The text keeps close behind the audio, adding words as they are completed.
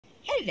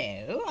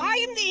Hello,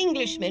 I am the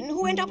Englishman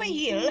who went up a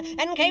hill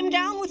and came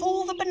down with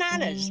all the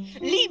bananas,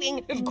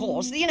 leaving, of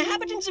course, the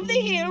inhabitants of the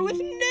hill with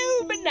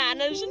no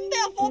bananas, and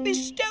therefore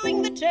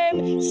bestowing the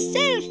term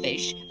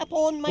selfish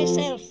upon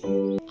myself.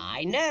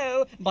 I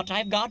know, but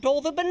I've got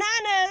all the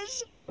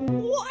bananas.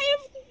 Why,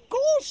 of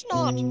course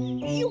not.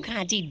 You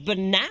can't eat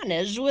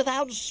bananas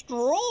without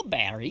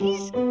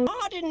strawberries.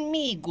 Pardon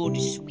me, good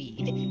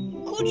Swede.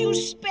 Could you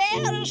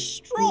spare a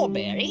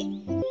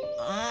strawberry?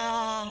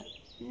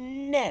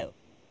 No.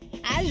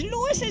 As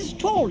Lewis has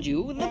told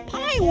you, the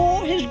pie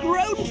war has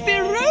grown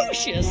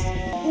ferocious.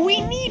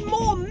 We need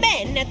more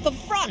men at the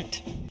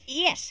front.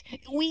 Yes,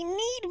 we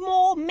need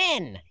more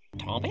men.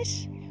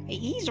 Thomas,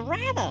 he's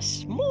rather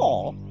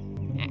small.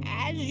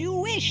 As you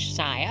wish,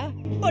 sire.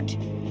 But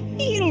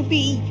he'll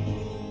be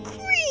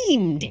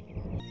creamed.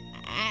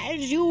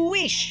 As you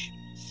wish,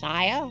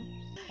 sire.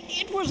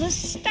 It was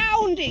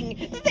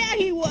astounding. There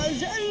he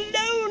was,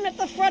 alone at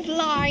the front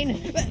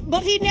line.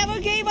 But he never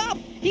gave up.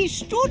 He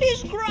stood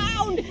his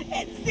ground,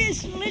 and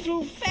this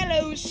little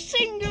fellow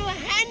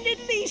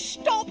single-handedly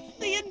stopped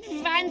the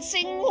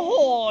advancing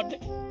horde.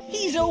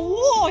 He's a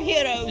war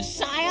hero,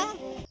 sire.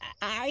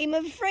 I'm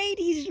afraid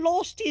he's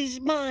lost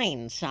his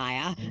mind,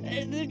 sire.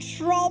 The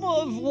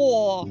trauma of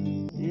war.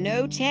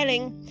 No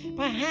telling.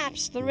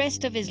 Perhaps the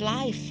rest of his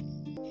life.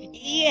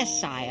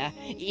 Yes, sire.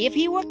 If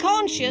he were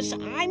conscious,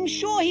 I'm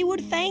sure he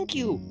would thank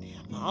you.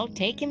 I'll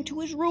take him to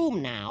his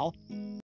room now.